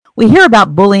We hear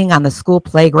about bullying on the school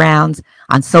playgrounds,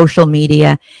 on social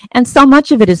media, and so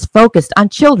much of it is focused on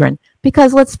children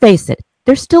because, let's face it,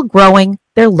 they're still growing,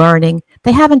 they're learning,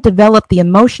 they haven't developed the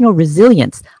emotional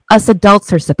resilience us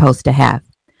adults are supposed to have.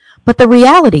 But the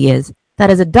reality is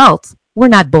that as adults, we're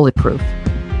not bulletproof.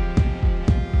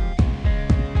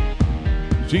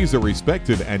 She's a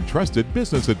respected and trusted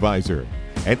business advisor,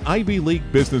 an Ivy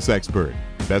League business expert,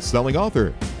 best-selling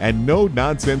author, and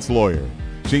no-nonsense lawyer.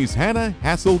 She's Hannah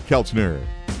Hassel-Kelchner.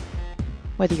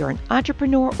 Whether you're an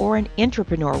entrepreneur or an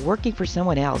intrapreneur working for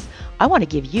someone else, I want to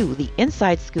give you the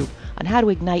inside scoop on how to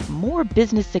ignite more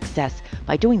business success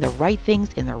by doing the right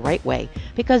things in the right way.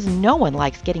 Because no one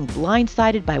likes getting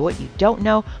blindsided by what you don't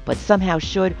know but somehow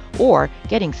should, or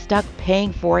getting stuck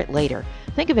paying for it later.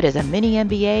 Think of it as a mini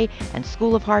MBA and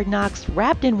School of Hard Knocks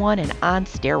wrapped in one and on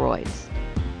steroids.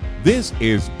 This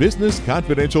is Business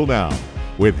Confidential Now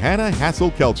with Hannah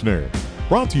Hassel-Kelchner.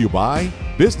 Brought to you by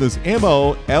Business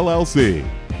MO LLC.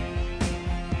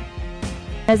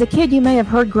 As a kid, you may have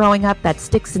heard growing up that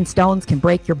sticks and stones can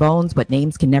break your bones, but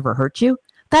names can never hurt you.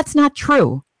 That's not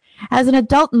true. As an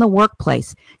adult in the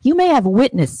workplace, you may have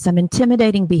witnessed some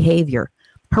intimidating behavior,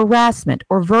 harassment,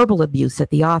 or verbal abuse at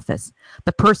the office.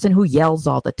 The person who yells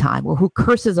all the time, or who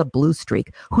curses a blue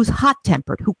streak, who's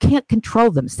hot-tempered, who can't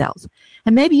control themselves.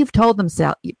 And maybe you've told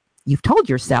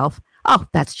yourself, oh,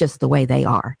 that's just the way they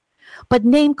are. But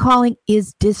name calling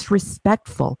is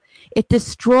disrespectful. It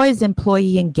destroys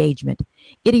employee engagement.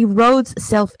 It erodes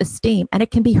self-esteem, and it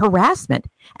can be harassment,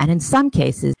 and in some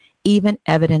cases, even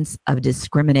evidence of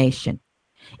discrimination.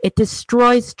 It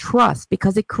destroys trust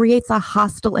because it creates a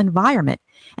hostile environment,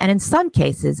 and in some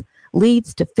cases,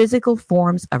 leads to physical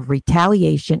forms of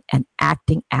retaliation and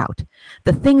acting out.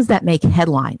 The things that make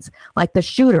headlines, like the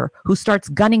shooter who starts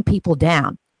gunning people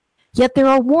down. Yet there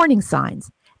are warning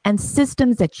signs and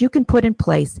systems that you can put in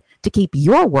place to keep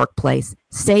your workplace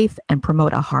safe and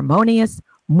promote a harmonious,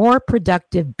 more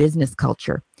productive business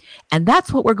culture. And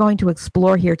that's what we're going to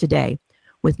explore here today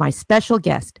with my special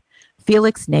guest,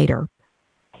 Felix Nader,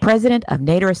 President of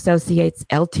Nader Associates,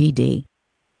 Ltd.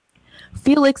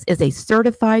 Felix is a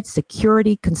certified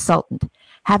security consultant,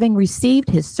 having received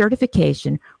his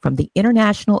certification from the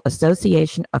International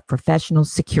Association of Professional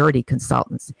Security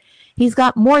Consultants. He's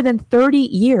got more than 30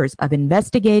 years of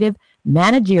investigative,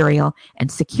 managerial, and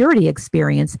security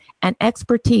experience and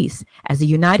expertise as a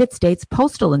United States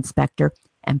Postal Inspector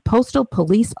and Postal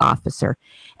Police Officer,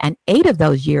 and 8 of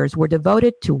those years were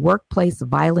devoted to workplace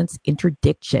violence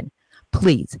interdiction.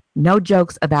 Please, no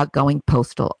jokes about going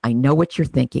postal. I know what you're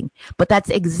thinking, but that's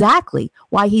exactly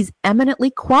why he's eminently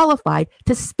qualified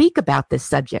to speak about this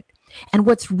subject. And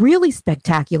what's really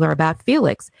spectacular about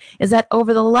Felix is that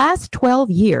over the last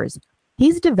 12 years,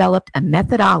 he's developed a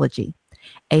methodology,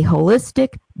 a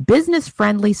holistic,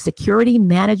 business-friendly security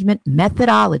management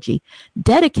methodology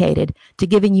dedicated to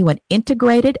giving you an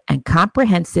integrated and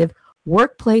comprehensive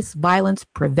workplace violence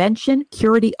prevention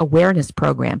security awareness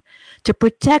program to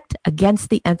protect against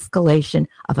the escalation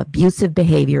of abusive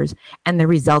behaviors and the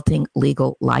resulting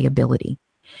legal liability.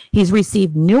 He's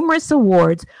received numerous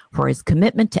awards for his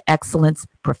commitment to excellence,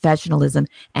 professionalism,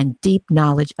 and deep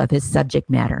knowledge of his subject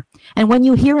matter. And when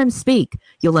you hear him speak,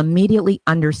 you'll immediately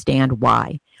understand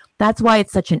why. That's why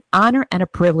it's such an honor and a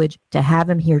privilege to have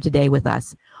him here today with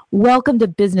us. Welcome to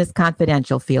Business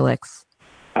Confidential, Felix.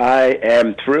 I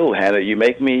am thrilled, Hannah. You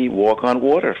make me walk on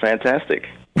water. Fantastic.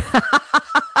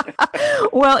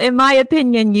 Well, in my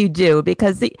opinion, you do,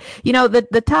 because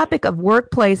the topic of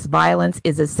workplace violence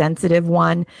is a sensitive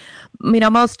one.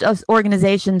 Most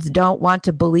organizations don't want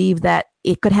to believe that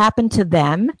it could happen to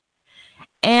them.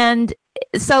 And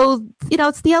so,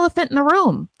 it's the elephant in the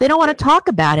room. They don't want to talk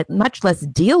about it, much less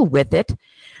deal with it.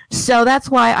 So that's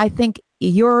why I think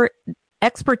your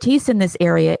expertise in this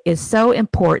area is so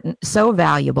important, so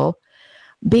valuable,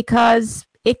 because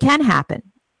it can happen.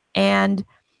 And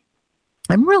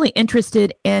I'm really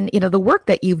interested in, the work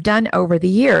that you've done over the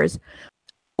years.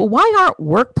 Why aren't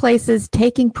workplaces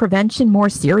taking prevention more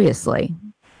seriously?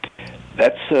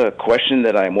 That's a question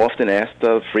that I'm often asked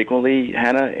frequently,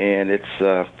 Hannah, and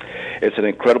it's an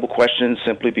incredible question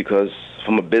simply because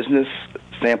from a business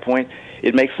standpoint,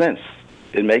 it makes sense.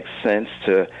 It makes sense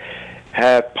to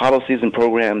have policies and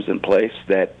programs in place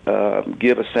that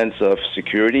give a sense of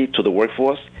security to the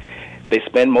workforce. They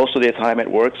spend most of their time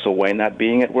at work, so why not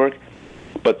being at work?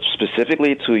 But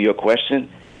specifically to your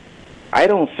question, I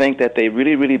don't think that they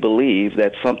really believe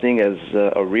that something as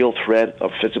a real threat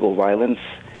of physical violence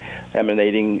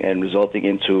emanating and resulting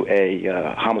into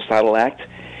a homicidal act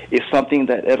is something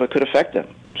that ever could affect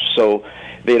them. So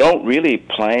they don't really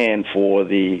plan for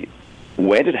the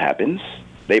when it happens.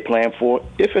 They plan for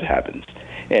if it happens.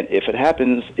 And if it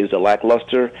happens, is a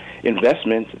lackluster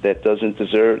investment that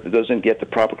doesn't get the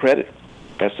proper credit.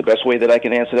 That's the best way that I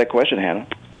can answer that question, Hannah.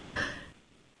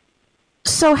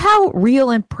 So how real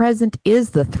and present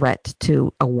is the threat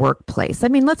to a workplace? I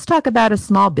mean, let's talk about a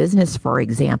small business, for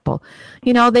example.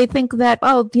 They think that,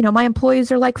 my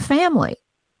employees are like family.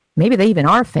 Maybe they even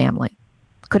are family.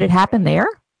 Could it happen there?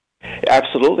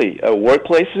 Absolutely.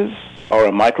 Workplaces are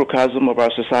a microcosm of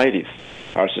our societies.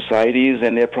 Our societies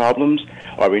and their problems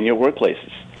are in your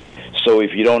workplaces. So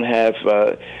if you don't have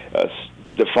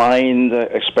defined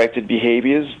expected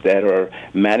behaviors that are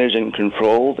managed and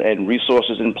controlled and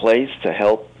resources in place to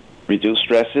help reduce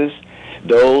stresses,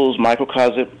 those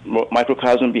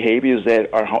microcosm behaviors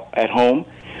that are at home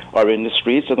or in the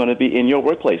streets are going to be in your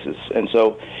workplaces. And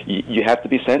so you have to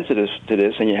be sensitive to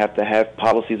this, and you have to have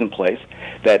policies in place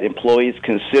that employees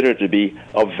consider to be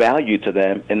of value to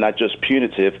them and not just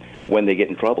punitive when they get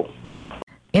in trouble.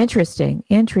 Interesting.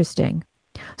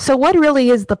 So what really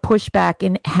is the pushback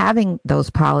in having those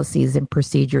policies and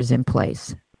procedures in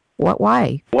place?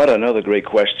 Why? What another great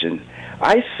question.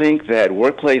 I think that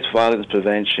workplace violence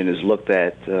prevention is looked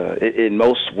at in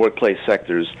most workplace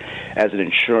sectors as an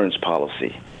insurance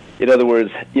policy. In other words,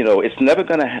 it's never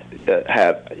going to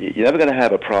you're never going to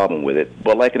have a problem with it.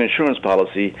 But like an insurance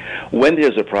policy, when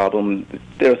there's a problem,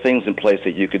 there are things in place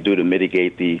that you could do to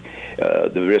mitigate the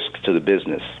risk to the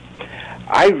business.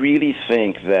 I really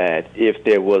think that if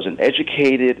there was an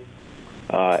educated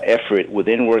effort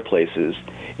within workplaces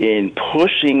in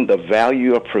pushing the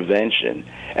value of prevention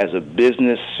as a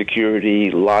business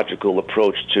security logical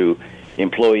approach to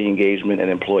employee engagement and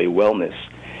employee wellness,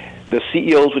 the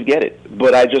CEOs would get it.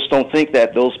 But I just don't think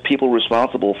that those people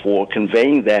responsible for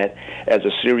conveying that as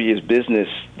a serious business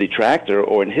detractor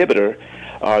or inhibitor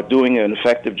are doing an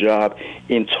effective job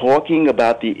in talking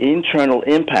about the internal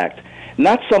impact,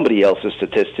 not somebody else's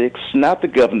statistics, not the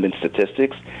government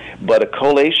statistics, but a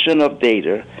collation of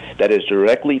data that is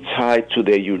directly tied to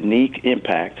their unique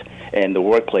impact and the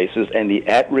workplaces and the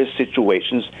at-risk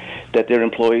situations that their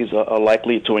employees are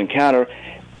likely to encounter,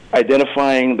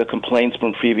 identifying the complaints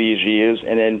from previous years,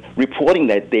 and then reporting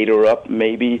that data up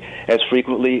maybe as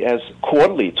frequently as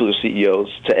quarterly to the CEOs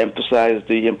to emphasize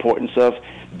the importance of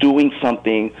doing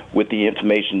something with the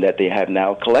information that they have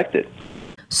now collected.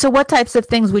 So what types of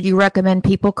things would you recommend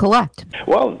people collect?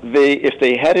 Well, if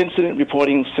they had incident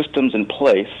reporting systems in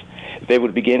place, they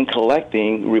would begin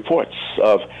collecting reports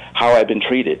of how I've been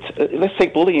treated. Let's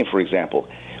take bullying, for example.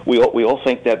 We all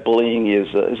think that bullying is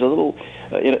a little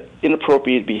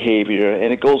inappropriate behavior,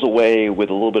 and it goes away with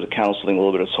a little bit of counseling, a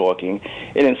little bit of talking,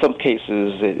 and in some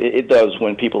cases it does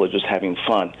when people are just having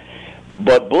fun.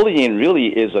 But bullying really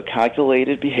is a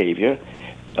calculated behavior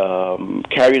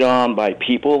carried on by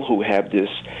people who have this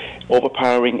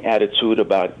overpowering attitude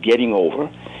about getting over,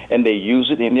 and they use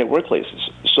it in their workplaces.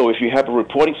 So if you have a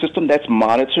reporting system that's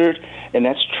monitored and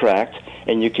that's tracked,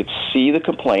 and you could see the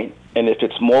complaint, and if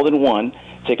it's more than one,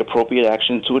 take appropriate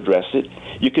action to address it,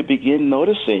 you could begin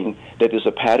noticing that there's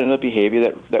a pattern of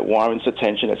behavior that warrants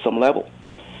attention at some level.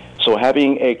 So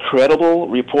having a credible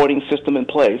reporting system in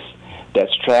place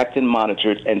that's tracked and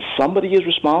monitored, and somebody is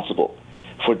responsible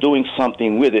for doing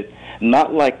something with it,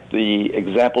 not like the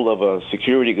example of a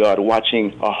security guard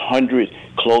watching 100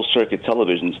 closed-circuit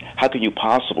televisions. How can you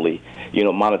possibly,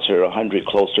 monitor 100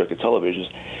 closed-circuit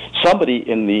televisions? Somebody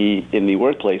in the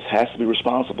workplace has to be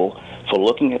responsible for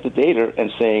looking at the data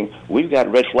and saying, we've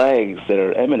got red flags that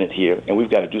are eminent here, and we've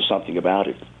got to do something about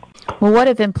it. Well, what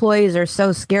if employees are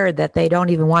so scared that they don't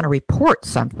even want to report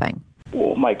something?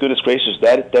 Oh, my goodness gracious,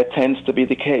 that tends to be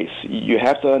the case. You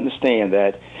have to understand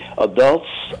that adults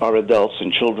are adults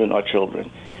and children are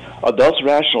children. Adults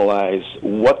rationalize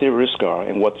what their risks are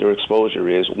and what their exposure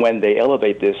is when they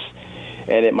elevate this,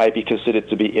 and it might be considered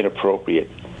to be inappropriate.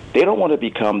 They don't want to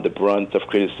become the brunt of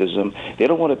criticism. They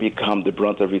don't want to become the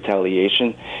brunt of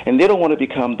retaliation, and they don't want to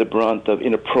become the brunt of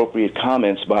inappropriate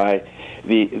comments by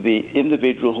the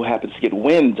individual who happens to get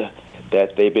wind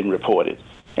that they've been reported.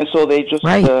 And so they just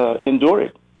endure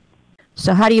it.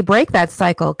 So how do you break that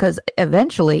cycle? Because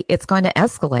eventually it's going to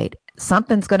escalate.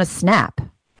 Something's going to snap.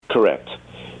 Correct.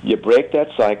 You break that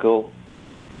cycle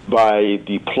by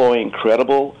deploying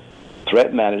credible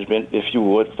threat management, if you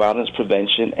would, violence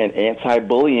prevention, and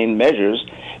anti-bullying measures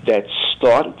that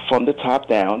start from the top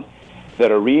down,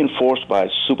 that are reinforced by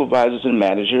supervisors and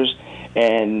managers,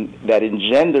 and that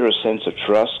engender a sense of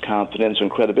trust, confidence, and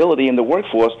credibility in the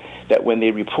workforce, that when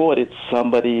they report it,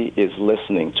 somebody is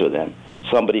listening to them.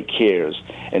 Somebody cares,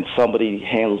 and somebody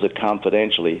handles it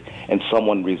confidentially, and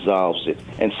someone resolves it,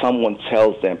 and someone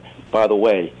tells them, by the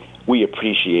way, we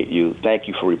appreciate you. Thank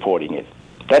you for reporting it.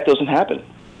 That doesn't happen.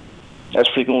 as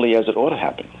frequently as it ought to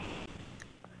happen.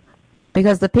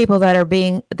 Because the people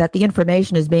that the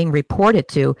information is being reported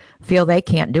to feel they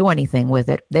can't do anything with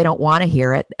it. They don't want to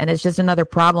hear it, and it's just another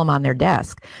problem on their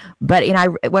desk. But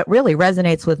what really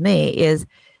resonates with me is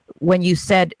when you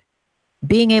said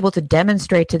being able to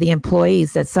demonstrate to the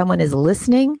employees that someone is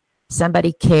listening,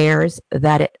 somebody cares,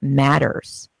 that it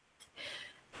matters.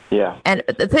 Yeah. And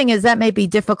the thing is, that may be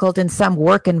difficult in some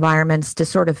work environments to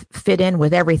sort of fit in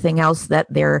with everything else that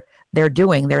they're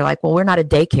doing. They're like, well, we're not a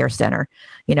daycare center.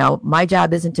 My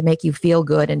job isn't to make you feel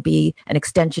good and be an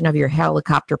extension of your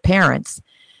helicopter parents.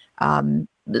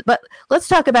 But let's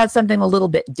talk about something a little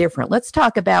bit different. Let's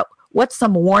talk about what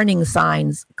some warning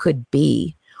signs could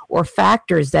be or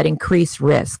factors that increase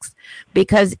risks.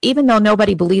 Because even though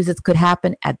nobody believes it could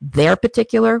happen at their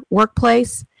particular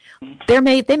workplace, they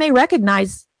may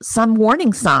recognize some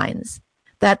warning signs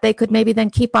that they could maybe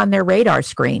then keep on their radar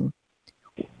screen.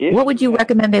 What would you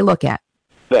recommend they look at?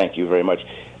 Thank you very much.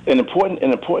 An important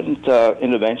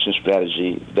intervention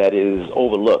strategy that is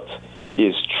overlooked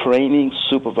is training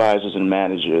supervisors and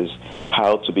managers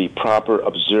how to be proper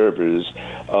observers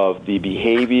of the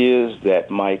behaviors that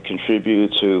might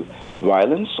contribute to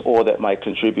violence or that might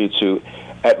contribute to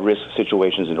at-risk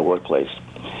situations in the workplace.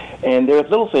 And there are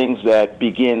little things that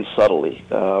begin subtly.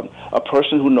 A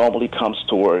person who normally comes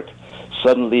to work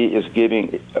suddenly is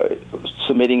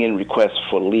submitting in requests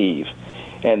for leave,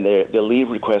 and their leave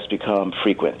requests become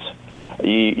frequent.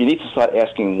 You need to start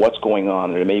asking what's going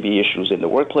on. There may be issues in the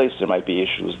workplace. There might be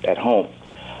issues at home.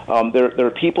 There are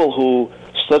people who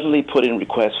suddenly put in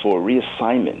requests for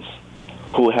reassignments,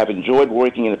 who have enjoyed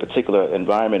working in a particular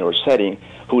environment or setting,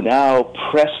 who now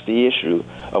press the issue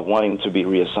of wanting to be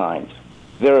reassigned.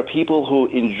 There are people who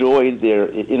enjoyed their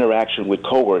interaction with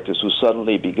coworkers who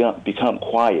suddenly become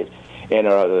quiet and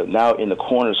are now in the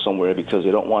corner somewhere because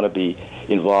they don't want to be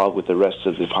involved with the rest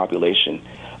of the population.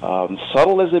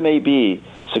 Subtle as it may be,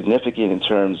 significant in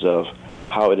terms of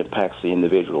how it impacts the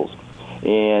individuals.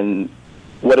 And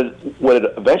what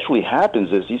eventually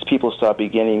happens is these people start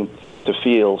beginning to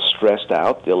feel stressed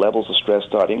out. Their levels of stress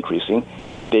start increasing.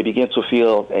 They begin to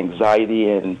feel anxiety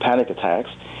and panic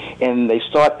attacks, and they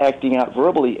start acting out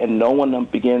verbally, and no one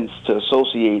begins to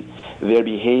associate their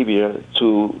behavior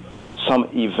to some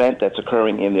event that's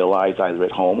occurring in their lives, either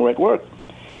at home or at work.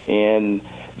 And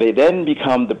they then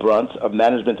become the brunt of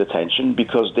management attention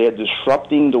because they're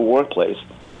disrupting the workplace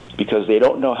because they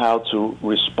don't know how to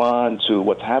respond to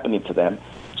what's happening to them.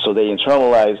 So they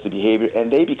internalize the behavior,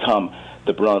 and they become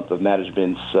the brunt of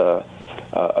management's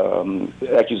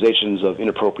accusations of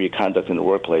inappropriate conduct in the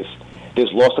workplace.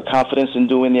 There's loss of confidence in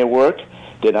doing their work.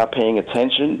 They're not paying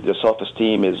attention. Their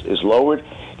self-esteem is lowered.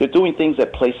 They're doing things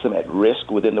that place them at risk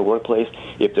within the workplace.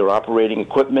 If they're operating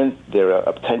equipment, their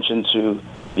attention to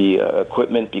the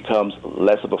equipment becomes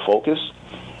less of a focus.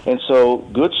 And so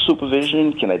good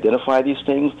supervision can identify these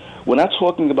things. We're not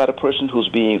talking about a person who's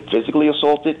being physically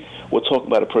assaulted. We're talking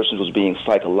about a person who's being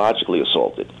psychologically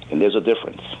assaulted. And there's a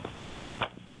difference.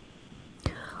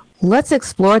 Let's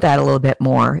explore that a little bit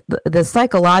more. The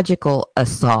psychological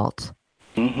assault.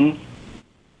 Mm-hmm.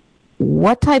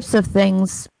 What types of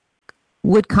things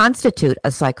would constitute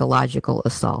a psychological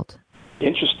assault?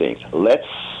 Interesting. Let's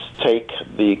take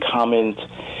the common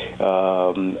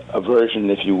aversion,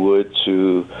 if you would,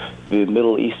 to the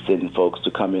Middle Eastern folks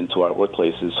to come into our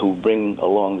workplaces who bring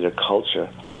along their culture.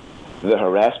 The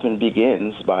harassment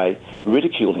begins by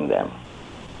ridiculing them.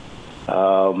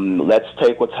 Let's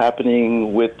take what's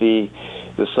happening with the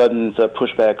sudden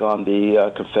pushback on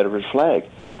the Confederate flag.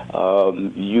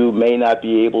 You may not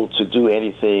be able to do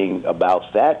anything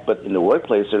about that, but in the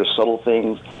workplace there are subtle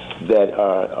things that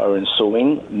are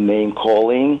ensuing: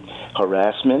 name-calling,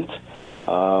 harassment.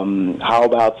 How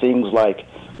about things like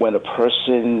when a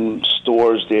person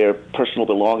stores their personal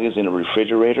belongings in a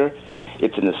refrigerator?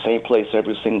 It's in the same place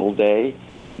every single day.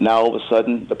 Now all of a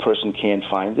sudden the person can't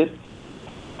find it.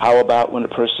 How about when a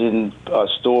person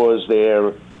stores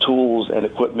their tools and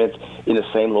equipment in the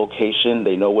same location?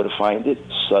 They know where to find it.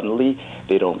 Suddenly,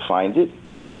 they don't find it.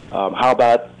 How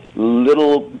about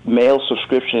little mail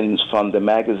subscriptions from the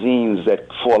magazines that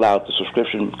fall out, the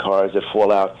subscription cards that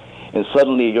fall out, and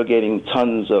suddenly you're getting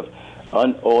tons of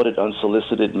unordered,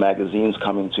 unsolicited magazines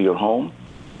coming to your home?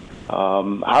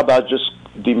 How about just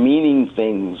demeaning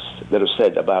things that are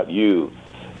said about you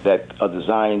that are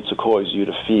designed to cause you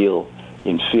to feel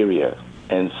inferior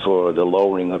and for the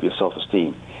lowering of your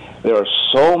self-esteem? There are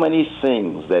so many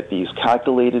things that these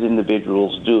calculated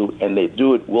individuals do, and they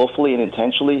do it willfully and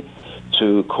intentionally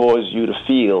to cause you to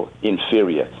feel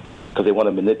inferior because they want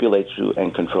to manipulate you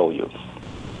and control you.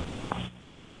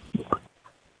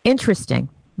 Interesting.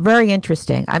 Very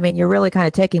interesting. I mean, you're really kind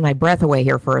of taking my breath away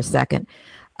here for a second,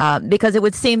 because it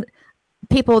would seem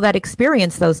people that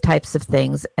experience those types of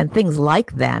things and things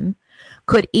like them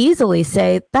could easily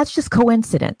say, that's just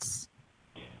coincidence.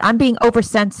 I'm being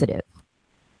oversensitive.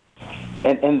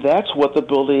 And that's what the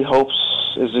bully hopes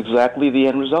is exactly the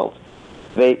end result.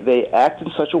 They act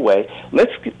in such a way.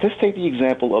 Let's take the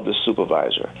example of the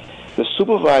supervisor. The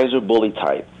supervisor bully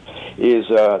type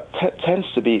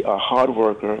tends to be a hard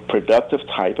worker, productive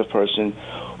type of person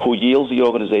who yields the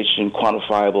organization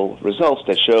quantifiable results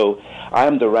that show I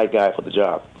am the right guy for the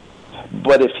job.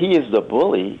 But if he is the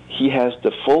bully, he has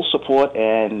the full support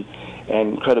and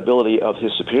credibility of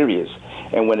his superiors.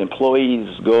 And when employees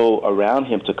go around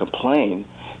him to complain,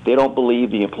 they don't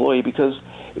believe the employee because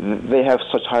they have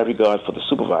such high regard for the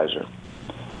supervisor.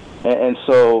 And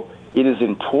so it is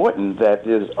important that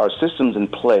there are systems in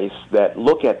place that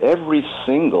look at every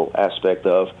single aspect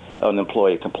of an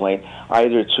employee complaint,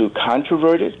 either to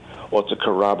controvert it or to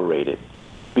corroborate it.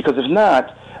 Because if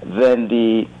not, then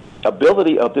the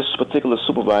ability of this particular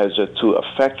supervisor to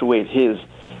effectuate his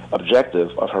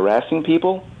objective of harassing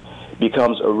people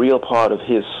becomes a real part of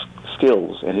his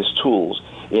skills and his tools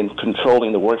in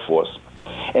controlling the workforce.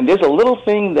 And there's a little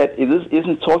thing that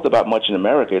isn't talked about much in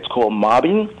America. It's called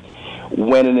mobbing.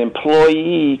 When an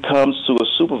employee comes to a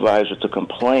supervisor to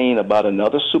complain about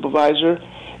another supervisor,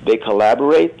 they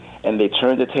collaborate and they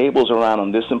turn the tables around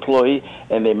on this employee,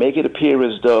 and they make it appear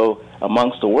as though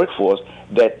amongst the workforce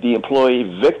that the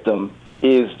employee victim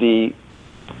is the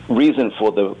reason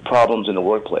for the problems in the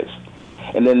workplace.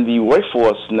 And then the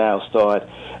workforce now start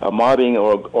mobbing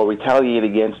or retaliate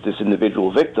against this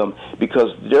individual victim because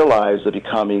their lives are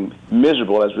becoming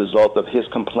miserable as a result of his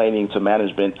complaining to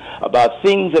management about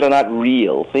things that are not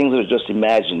real, things that are just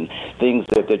imagined, things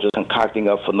that they're just concocting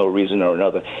up for no reason or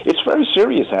another. It's very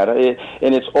serious, Hannah,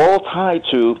 and it's all tied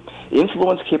to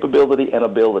influence, capability, and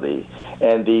ability,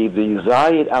 and the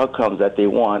desired outcomes that they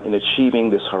want in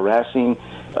achieving this harassing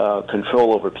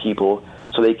control over people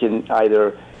so they can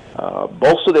either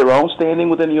bolster their own standing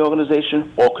within the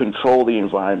organization or control the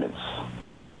environments.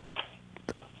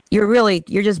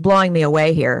 You're just blowing me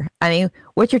away here. I mean,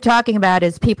 what you're talking about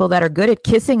is people that are good at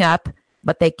kissing up,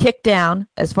 but they kick down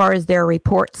as far as their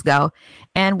reports go.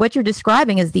 And what you're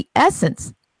describing is the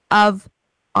essence of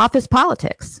office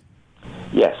politics.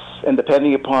 Yes, and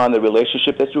depending upon the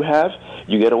relationship that you have,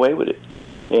 you get away with it.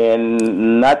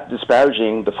 And not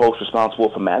disparaging the folks responsible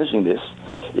for managing this,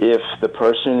 if the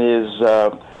person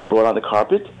is brought on the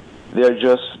carpet, they're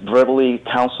just verbally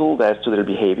counseled as to their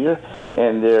behavior,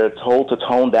 and they're told to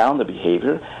tone down the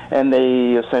behavior, and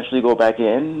they essentially go back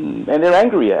in, and they're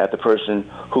angry at the person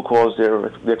who caused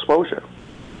the exposure.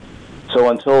 So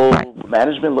until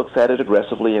management looks at it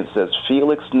aggressively and says,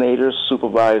 Felix Nader,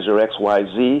 Supervisor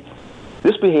XYZ,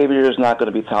 this behavior is not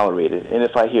going to be tolerated. And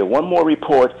if I hear one more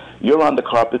report, you're on the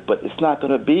carpet, but it's not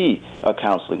going to be a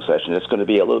counseling session. It's going to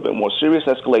be a little bit more serious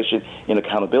escalation in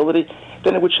accountability,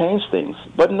 then it would change things.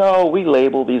 But no, we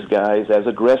label these guys as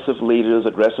aggressive leaders,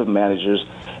 aggressive managers,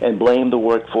 and blame the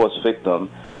workforce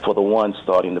victim for the one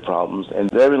starting the problems. And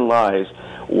therein lies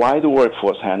why the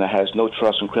workforce, Hannah, has no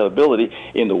trust and credibility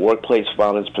in the workplace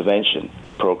violence prevention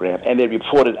program. And they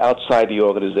report it outside the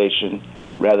organization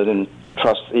rather than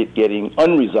trust it getting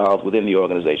unresolved within the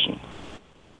organization.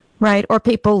 Right, or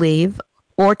people leave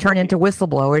or turn into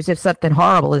whistleblowers if something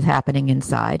horrible is happening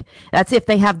inside. That's if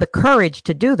they have the courage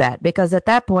to do that, because at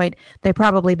that point, they've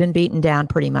probably been beaten down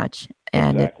pretty much,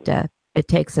 and it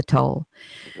takes a toll.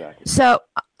 Exactly. So,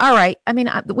 all right. I mean,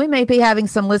 we may be having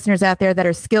some listeners out there that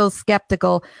are still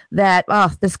skeptical that,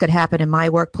 oh, this could happen in my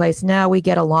workplace. No, we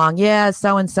get along. Yeah,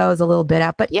 so-and-so is a little bit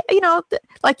out. But, yeah, you know,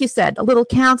 like you said, a little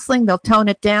counseling, they'll tone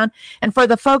it down. And for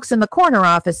the folks in the corner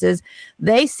offices,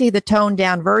 they see the toned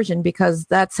down version because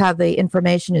that's how the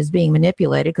information is being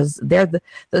manipulated, because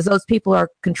those people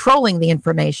are controlling the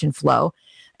information flow.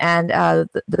 And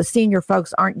the senior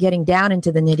folks aren't getting down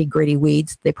into the nitty-gritty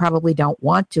weeds. They probably don't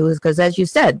want to, because, as you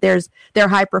said, they're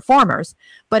high performers.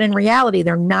 But in reality,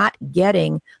 they're not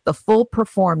getting the full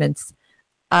performance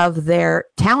of their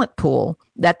talent pool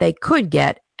that they could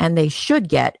get and they should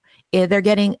get. They're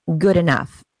getting good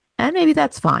enough. And maybe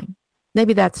that's fine.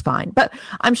 Maybe that's fine. But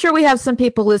I'm sure we have some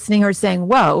people listening who are saying,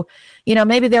 whoa, you know,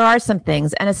 maybe there are some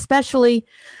things, and especially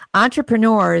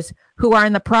entrepreneurs who are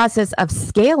in the process of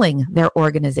scaling their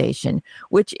organization,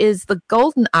 which is the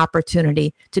golden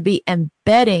opportunity to be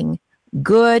embedding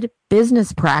good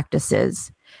business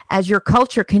practices as your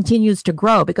culture continues to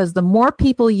grow. Because the more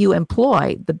people you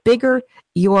employ, the bigger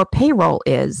your payroll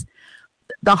is,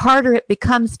 the harder it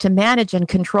becomes to manage and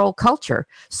control culture.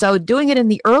 So doing it in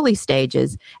the early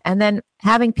stages and then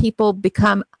having people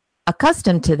become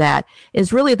accustomed to that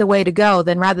is really the way to go,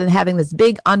 then rather than having this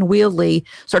big unwieldy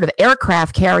sort of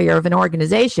aircraft carrier of an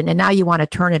organization, and now you want to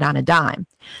turn it on a dime.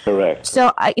 Correct.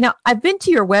 So I've been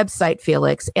to your website,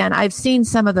 Felix, and I've seen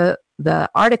some of the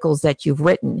articles that you've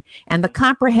written and the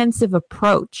comprehensive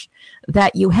approach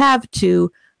that you have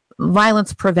to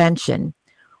violence prevention.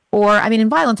 In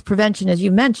violence prevention, as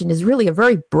you mentioned, is really a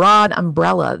very broad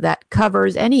umbrella that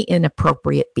covers any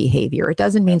inappropriate behavior. It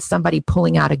doesn't mean somebody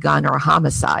pulling out a gun or a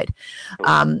homicide,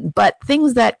 but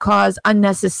things that cause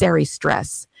unnecessary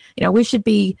stress. We should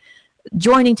be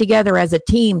joining together as a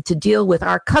team to deal with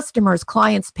our customers,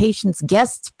 clients, patients,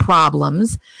 guests'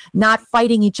 problems, not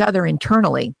fighting each other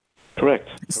internally. Correct.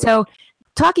 So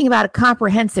talking about a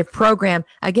comprehensive program,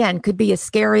 again, could be a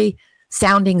scary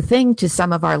sounding thing to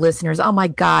some of our listeners. Oh my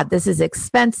God, this is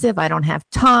expensive. I don't have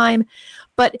time.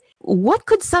 But what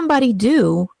could somebody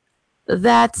do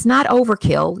that's not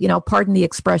overkill? Pardon the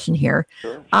expression here.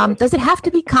 Sure. Does it have to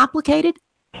be complicated?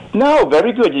 No,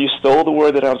 very good. You stole the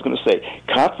word that I was going to say.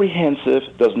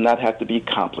 Comprehensive does not have to be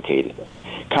complicated.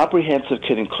 Comprehensive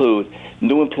can include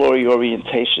new employee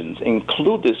orientations.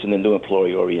 Include this in the new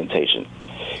employee orientation.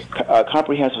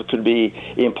 Comprehensive could be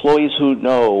employees who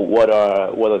know what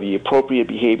are the appropriate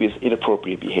behaviors,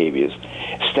 inappropriate behaviors.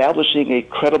 Establishing a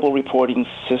credible reporting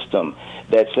system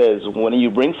that says, when you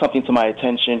bring something to my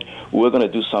attention, we're going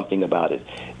to do something about it.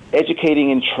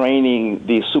 Educating and training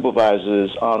the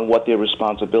supervisors on what their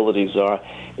responsibilities are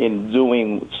in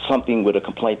doing something with a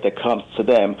complaint that comes to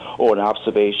them or an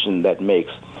observation that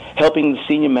makes. Helping the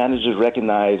senior managers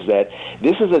recognize that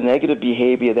this is a negative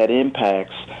behavior that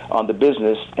impacts on the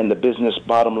business and the business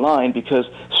bottom line, because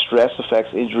stress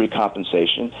affects injury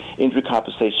compensation. Injury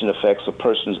compensation affects a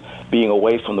person's being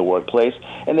away from the workplace.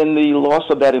 And then the loss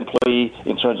of that employee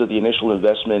in terms of the initial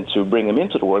investment to bring them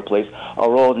into the workplace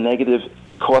are all negative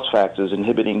cost factors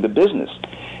inhibiting the business.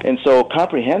 And so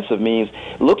comprehensive means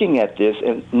looking at this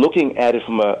and looking at it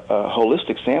from a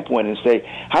holistic standpoint and say,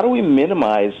 how do we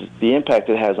minimize the impact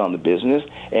it has on the business,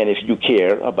 and if you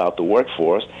care about the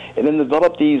workforce, and then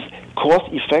develop these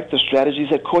cost-effective strategies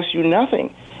that cost you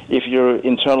nothing if you're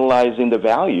internalizing the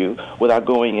value without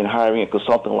going and hiring a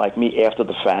consultant like me after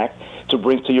the fact to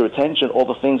bring to your attention all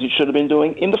the things you should have been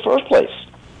doing in the first place.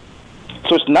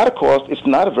 So it's not a cost, it's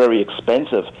not a very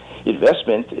expensive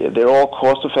investment. They're all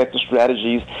cost-effective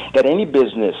strategies that any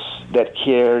business that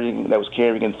was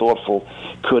caring and thoughtful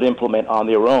could implement on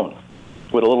their own.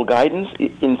 With a little guidance,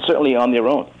 and certainly on their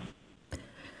own.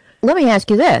 Let me ask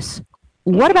you this.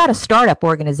 What about a startup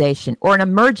organization or an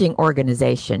emerging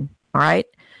organization? All right.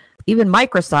 Even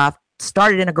Microsoft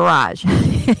started in a garage.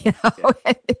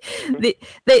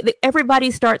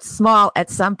 Everybody starts small at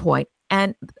some point.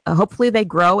 And hopefully they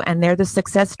grow, and they're the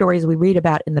success stories we read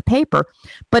about in the paper.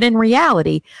 But in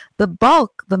reality, the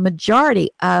majority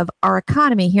of our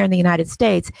economy here in the United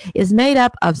States is made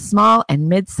up of small and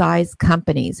mid-sized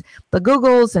companies. The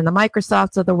Googles and the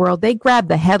Microsofts of the world, they grab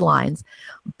the headlines.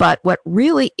 But what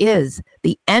really is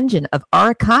the engine of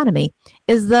our economy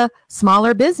is the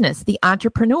smaller business, the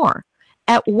entrepreneur.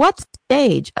 At what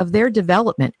stage of their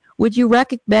development would you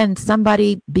recommend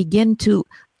somebody begin to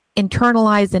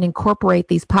internalize and incorporate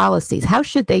these policies? How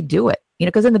should they do it?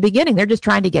 Because in the beginning, they're just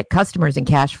trying to get customers and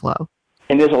cash flow.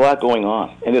 And there's a lot going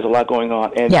on.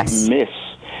 And Yes.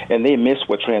 They miss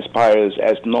what transpires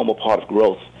as normal part of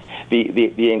growth.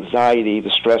 The anxiety,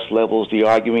 the stress levels, the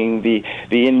arguing, the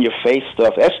in-your-face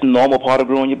stuff, that's the normal part of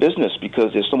growing your business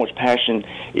because there's so much passion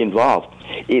involved.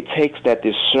 It takes that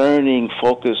discerning,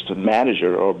 focused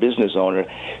manager or business owner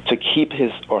to keep his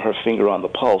or her finger on the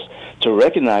pulse, to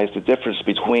recognize the difference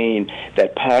between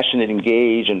that passionate,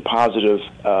 engaged, and positive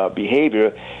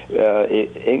behavior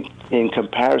in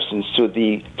comparison to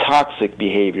the toxic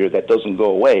behavior that doesn't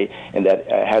go away and that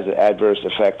has an adverse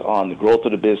effect on the growth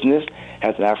of the business,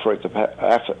 has an adverse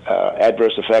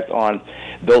effect on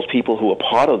those people who are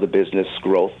part of the business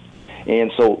growth.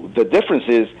 And so the difference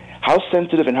is, how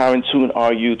sensitive and how in tune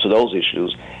are you to those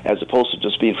issues as opposed to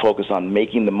just being focused on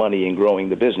making the money and growing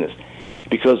the business?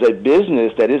 Because a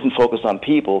business that isn't focused on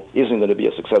people isn't going to be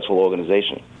a successful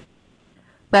organization.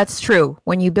 That's true.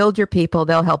 When you build your people,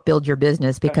 they'll help build your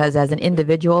business, because as an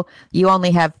individual, you only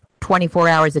have 24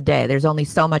 hours a day. There's only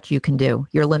so much you can do.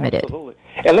 You're limited. Absolutely.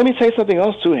 And let me say something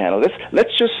else too, Hannah.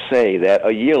 Let's just say that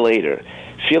a year later,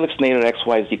 Felix Nader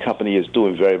XYZ company is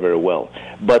doing very, very well.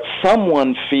 But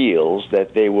someone feels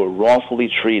that they were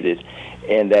wrongfully treated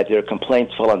and that their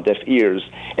complaints fell on deaf ears,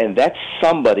 and that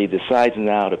somebody decides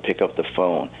now to pick up the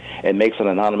phone and makes an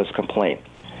anonymous complaint.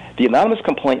 The anonymous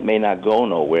complaint may not go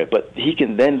nowhere, but he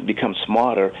can then become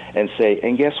smarter and say,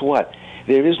 and guess what?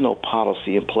 there is no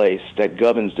policy in place that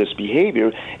governs this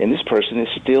behavior, and this person is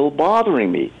still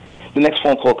bothering me. The next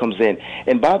phone call comes in,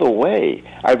 and by the way,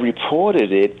 I've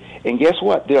reported it, and guess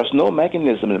what? There's no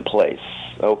mechanism in place.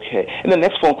 Okay. And the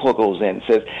next phone call goes in and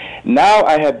says, now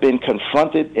I have been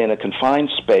confronted in a confined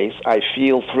space. I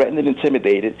feel threatened and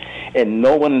intimidated, and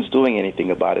no one is doing anything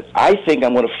about it. I think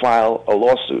I'm going to file a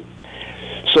lawsuit.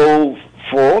 So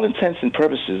for all intents and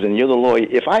purposes, and you're the lawyer,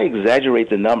 if I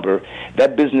exaggerate the number,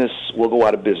 that business will go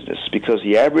out of business, because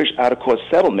the average out-of-court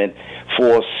settlement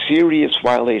for serious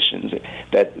violations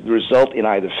that result in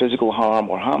either physical harm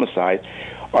or homicide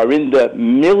are in the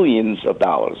millions of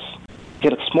dollars.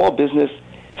 Can a small business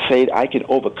say I can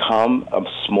overcome a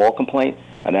small complaint,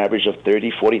 an average of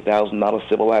 $30,000, $40,000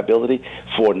 civil liability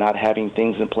for not having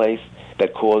things in place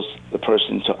that cause the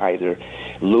person to either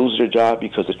lose their job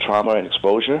because of trauma and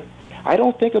exposure? I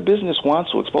don't think a business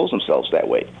wants to expose themselves that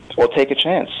way or take a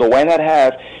chance. So why not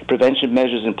have prevention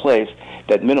measures in place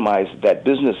that minimize that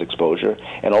business exposure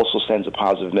and also sends a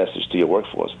positive message to your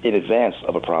workforce in advance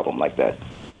of a problem like that?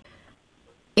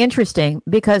 Interesting,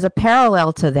 because a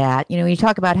parallel to that, when you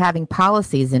talk about having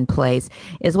policies in place,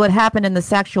 is what happened in the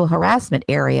sexual harassment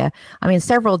area. I mean,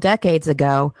 several decades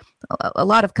ago, a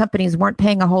lot of companies weren't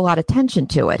paying a whole lot of attention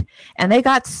to it, and they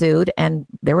got sued, and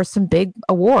there were some big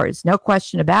awards, no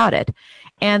question about it.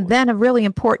 And then a really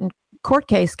important court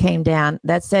case came down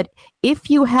that said, if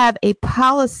you have a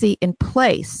policy in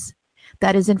place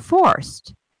that is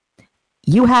enforced,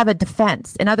 you have a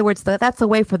defense. In other words, that's a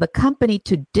way for the company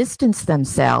to distance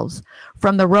themselves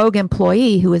from the rogue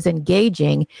employee who is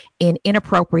engaging in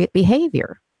inappropriate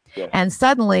behavior. Yes. And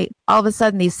suddenly, all of a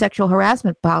sudden, these sexual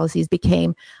harassment policies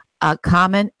became a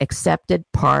common, accepted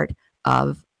part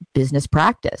of business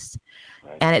practice.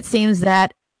 Right. And it seems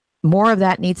that more of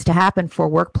that needs to happen for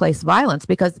workplace violence,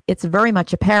 because it's very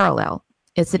much a parallel.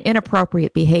 It's an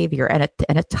inappropriate behavior and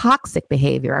a toxic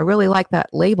behavior. I really like that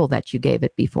label that you gave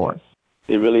it before.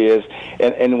 It really is.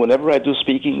 And whenever I do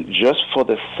speaking, just for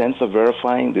the sense of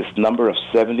verifying this number of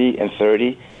 70 and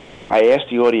 30, I ask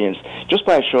the audience, just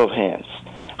by a show of hands,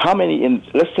 how many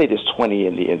let's say there's 20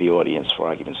 in the audience, for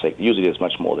argument's sake. Usually there's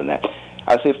much more than that.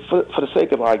 I say, for the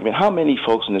sake of argument, how many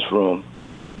folks in this room,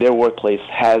 their workplace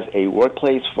has a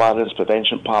workplace violence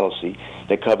prevention policy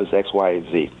that covers X, Y,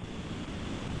 and Z?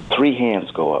 3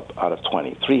 hands go up out of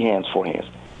 20. 3 hands, 4 hands.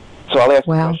 So I'll ask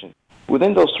the question.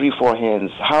 Within those 3, 4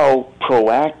 hands, how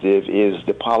proactive is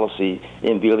the policy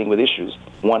in dealing with issues?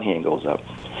 1 hand goes up.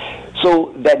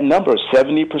 So that number,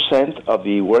 70% of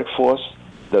the workforce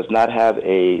does not have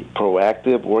a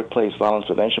proactive workplace violence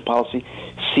prevention policy,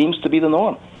 seems to be the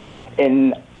norm.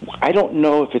 And I don't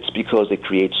know if it's because it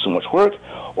creates too much work,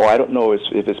 or I don't know if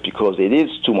it's because it is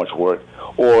too much work,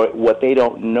 or what they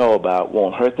don't know about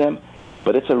won't hurt them.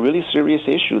 But it's a really serious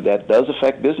issue that does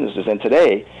affect businesses. And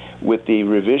today, with the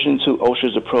revision to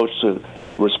OSHA's approach to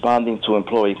responding to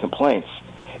employee complaints,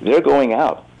 they're going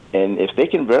out. And if they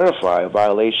can verify a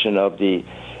violation of the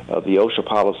OSHA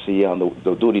policy on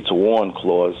the duty to warn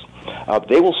clause,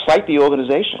 they will cite the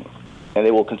organization. And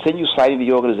they will continue citing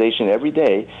the organization every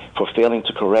day for failing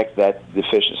to correct that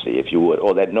deficiency, if you would,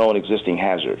 or that known existing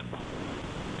hazard.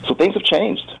 So things have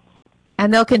changed.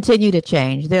 And they'll continue to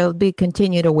change. There'll be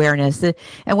continued awareness.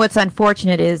 And what's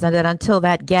unfortunate is that until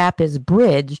that gap is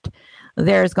bridged,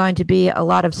 there's going to be a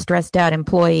lot of stressed out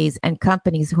employees and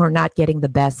companies who are not getting the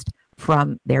best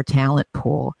from their talent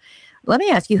pool. Let me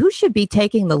ask you, who should be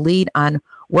taking the lead on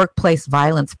workplace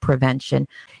violence prevention?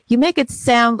 You make it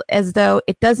sound as though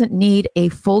it doesn't need a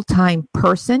full-time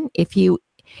person if you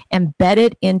embed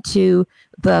it into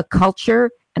the culture,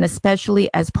 and especially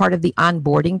as part of the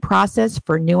onboarding process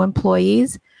for new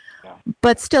employees. Yeah.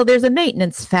 But still, there's a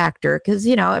maintenance factor because,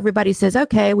 everybody says,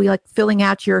 okay, we like filling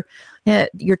out your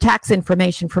tax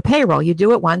information for payroll. You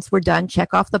do it once, we're done,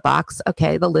 check off the box.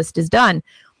 Okay, the list is done.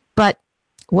 But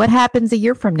what happens a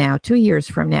year from now, 2 years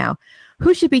from now?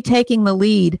 Who should be taking the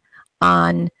lead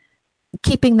on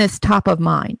keeping this top of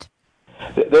mind?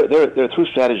 There are 2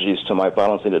 strategies to my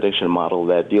violence interdiction model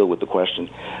that deal with the question.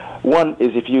 One is,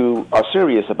 if you are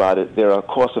serious about it, there are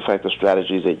cost-effective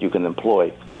strategies that you can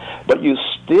employ. But you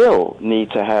still need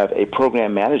to have a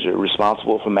program manager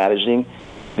responsible for managing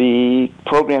the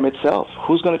program itself.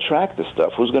 Who's going to track this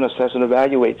stuff? Who's going to assess and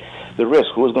evaluate the risk?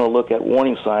 Who's going to look at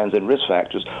warning signs and risk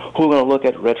factors? Who's going to look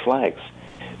at red flags?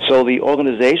 So the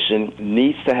organization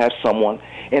needs to have someone,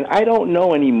 and I don't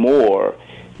know anymore,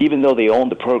 even though they own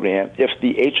the program, if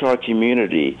the HR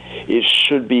community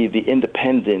should be the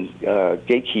independent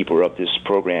gatekeeper of this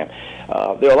program.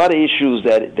 There are a lot of issues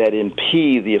that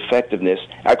impede the effectiveness.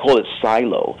 I call it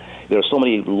silo. there are so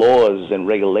many laws and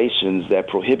regulations that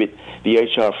prohibit the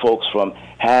HR folks from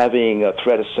having a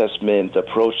threat assessment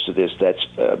approach to this that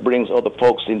brings other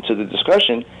folks into the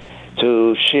discussion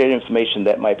to share information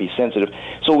that might be sensitive.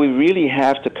 So we really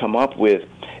have to come up with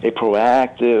a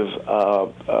proactive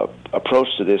approach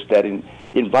to this that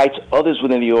invites others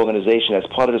within the organization as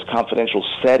part of this confidential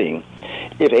setting.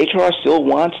 If HR still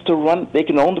wants to run, they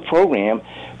can own the program,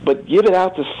 but give it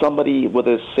out to somebody,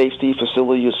 whether it's safety,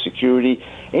 facility, or security,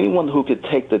 anyone who could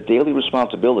take the daily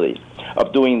responsibility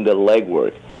of doing the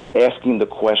legwork, asking the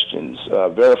questions,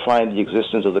 verifying the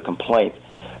existence of the complaint,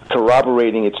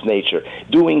 corroborating its nature,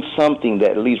 doing something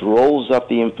that at least rolls up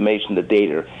the information, the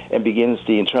data, and begins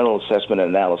the internal assessment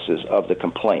and analysis of the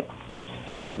complaint.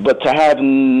 But to have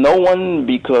no one,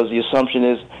 because the assumption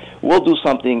is, we'll do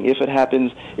something if it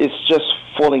happens, it's just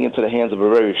falling into the hands of a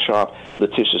very sharp,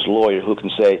 litigious lawyer who can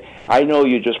say, I know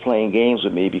you're just playing games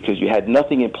with me because you had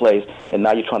nothing in place and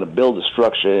now you're trying to build a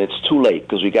structure and it's too late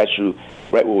because we got you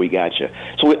right where we got you.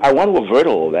 So I want to avert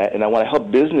all of that, and I want to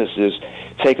help businesses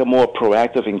take a more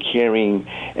proactive and caring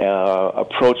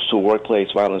approach to workplace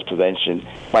violence prevention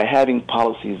by having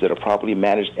policies that are properly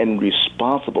managed and a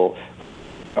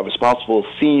responsible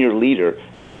senior leader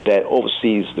that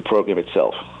oversees the program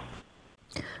itself.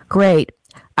 Great.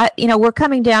 We're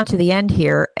coming down to the end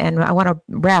here, and I want to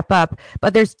wrap up,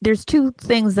 but there's two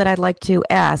things that I'd like to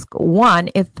ask. One,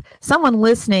 if someone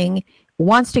listening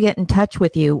wants to get in touch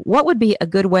with you, what would be a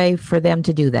good way for them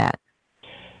to do that?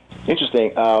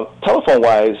 Interesting.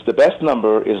 Telephone-wise, the best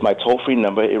number is my toll-free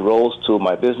number. It rolls to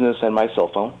my business and my cell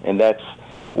phone, and that's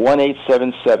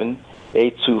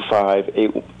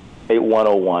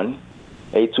 1-877-825-8101,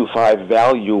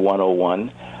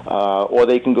 825-VALUE-101, or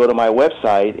they can go to my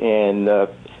website and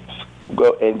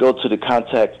go to the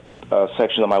contact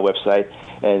section of my website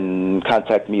and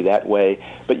contact me that way.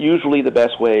 But usually the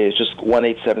best way is just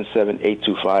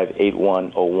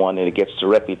 1-877-825-8101, and it gets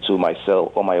directly to my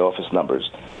cell or my office numbers,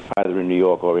 either in New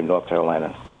York or in North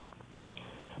Carolina.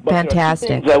 But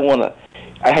fantastic.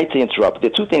 I hate to interrupt, but there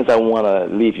are two things I want to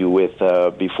leave you with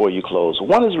before you close.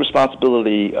 One is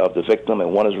responsibility of the victim,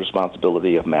 and one is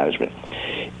responsibility of management.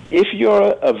 If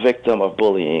you're a victim of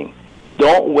bullying,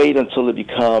 don't wait until it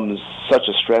becomes such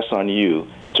a stress on you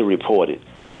to report it.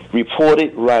 Report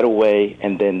it right away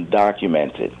and then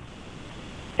document it.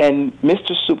 And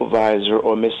Mr. Supervisor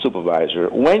or Miss Supervisor,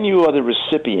 when you are the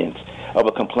recipient of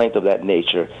a complaint of that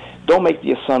nature, don't make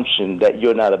the assumption that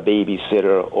you're not a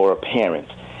babysitter or a parent.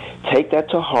 Take that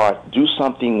to heart, do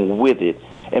something with it,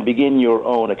 and begin your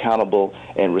own accountable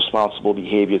and responsible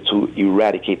behavior to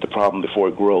eradicate the problem before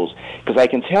it grows. Because I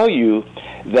can tell you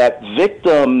that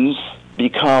victims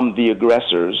become the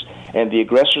aggressors, and the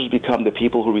aggressors become the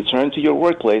people who return to your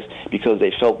workplace because they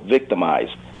felt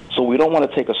victimized. So we don't want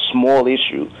to take a small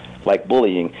issue like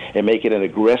bullying and make it an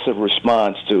aggressive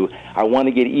response to, I want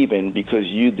to get even because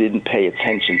you didn't pay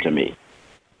attention to me.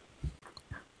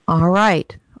 All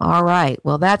right.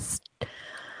 Well, that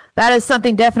is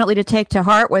something definitely to take to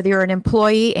heart, whether you're an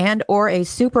employee and or a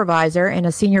supervisor in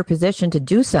a senior position, to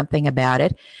do something about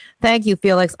it. Thank you,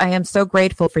 Felix. I am so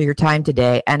grateful for your time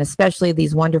today, and especially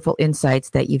these wonderful insights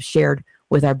that you've shared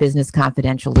with our Business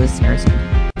Confidential listeners.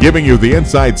 Giving you the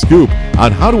inside scoop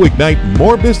on how to ignite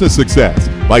more business success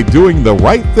by doing the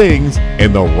right things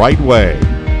in the right way.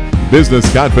 Business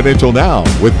Confidential Now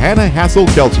with Hannah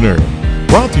Hassel-Kelchner.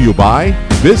 Brought to you by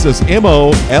Business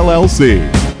MO LLC.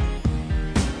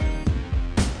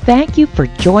 Thank you for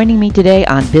joining me today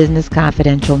on Business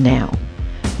Confidential Now.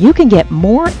 You can get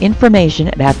more information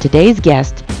about today's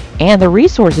guest and the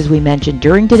resources we mentioned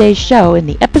during today's show in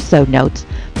the episode notes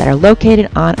that are located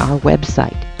on our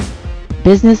website,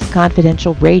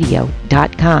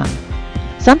 businessconfidentialradio.com.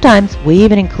 Sometimes we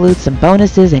even include some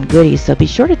bonuses and goodies, so be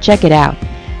sure to check it out.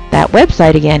 That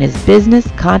website again is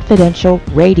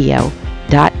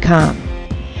businessconfidentialradio.com.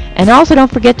 And also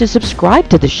don't forget to subscribe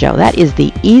to the show. That is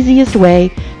the easiest way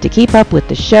to keep up with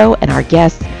the show and our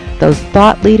guests, those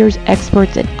thought leaders,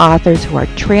 experts, and authors who are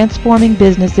transforming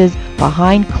businesses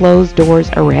behind closed doors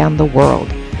around the world.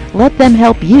 Let them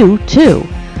help you too.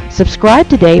 Subscribe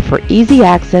today for easy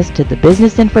access to the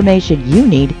business information you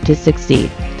need to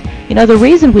succeed. You know, the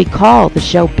reason we call the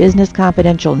show Business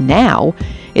Confidential Now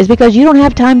is because you don't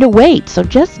have time to wait, so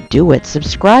just do it.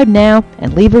 Subscribe now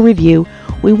and leave a review.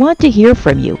 We want to hear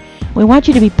from you. We want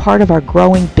you to be part of our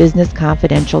growing Business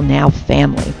Confidential Now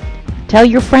family. Tell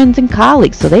your friends and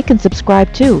colleagues so they can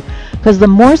subscribe too, because the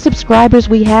more subscribers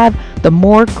we have, the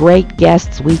more great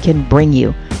guests we can bring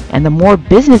you, and the more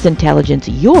business intelligence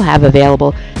you'll have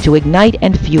available to ignite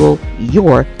and fuel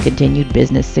your continued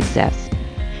business success.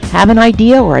 Have an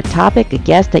idea or a topic, a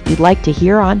guest that you'd like to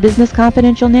hear on Business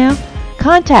Confidential Now?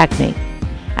 Contact me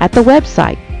at the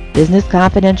website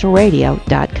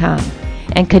businessconfidentialradio.com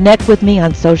and connect with me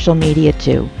on social media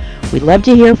too. We'd love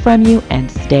to hear from you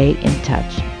and stay in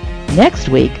touch. Next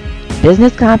week,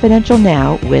 Business Confidential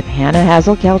Now with Hannah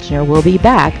Hazel-Kelchner will be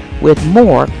back with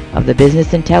more of the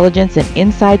business intelligence and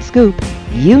inside scoop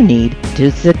you need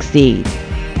to succeed.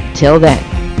 Till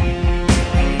then.